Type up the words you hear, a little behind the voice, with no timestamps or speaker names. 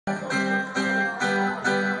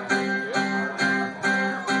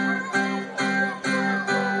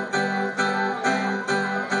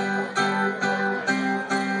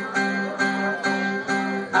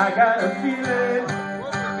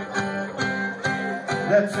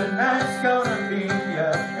That tonight's gonna be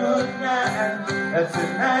a good night. That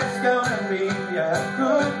tonight's gonna be a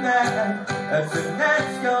good night. That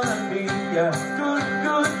tonight's gonna be a good,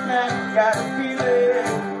 good night. Gotta feel it.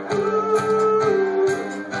 Ooh.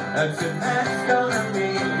 That tonight's gonna be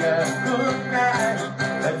a good night.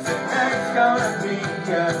 That tonight's gonna be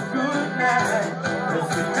a good night. That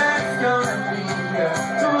tonight's gonna be a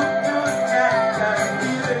good, good night. Gotta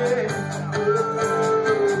feel it.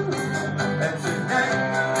 Ooh. That tonight.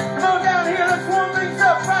 Come on down here, let's warm things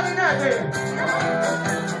up Friday night here.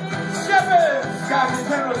 Shepherds, guys and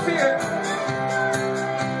generals here.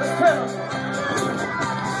 Let's tell them.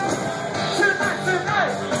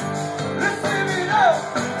 Tonight, let's live it up.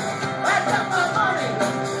 I got my money,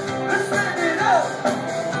 let's spend it up.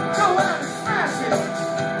 Go out and smash it.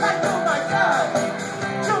 Like, oh my God,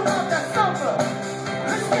 jump off that sofa.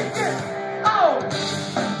 Let's get it. Oh,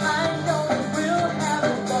 I know we'll have a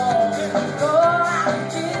ball. Go out and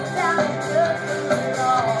get down and just do it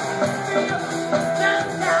all. Down,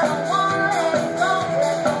 down, I wanna let it go.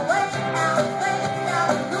 Let the way out,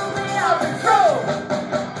 move me out out. control.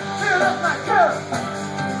 Fill up my cup.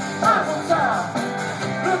 Awesome time.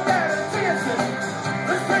 Look at the dancing.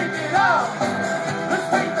 Let's take it off. Let's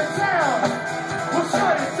take the town. We'll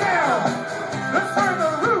shut it down. Let's burn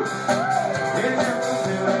the roof. And then we'll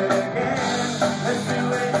do it again. Let's do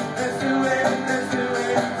it. Let's do it. Let's do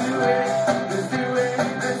it. Do it. Let's do it.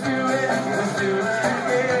 Let's do it. Let's do it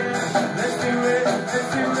again. Let's do it. Let's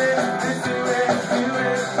do it. Let's do it. Do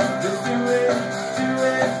it. Let's do it. Do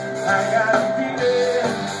it. I gotta feel it.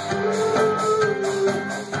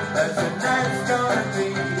 That tonight's gonna be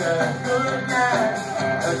a good night.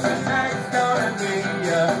 That tonight's gonna be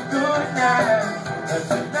a good night. That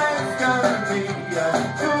tonight's gonna be a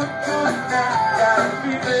good, good night. Gotta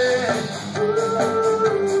feel it.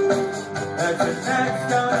 That tonight's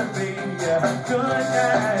gonna be a good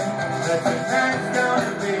night. That tonight's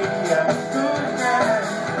gonna be a good night.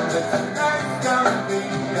 That tonight's gonna be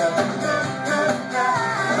a good, good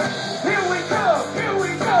night. Here we go,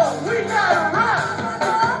 we gotta rock.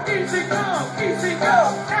 Easy come, easy go.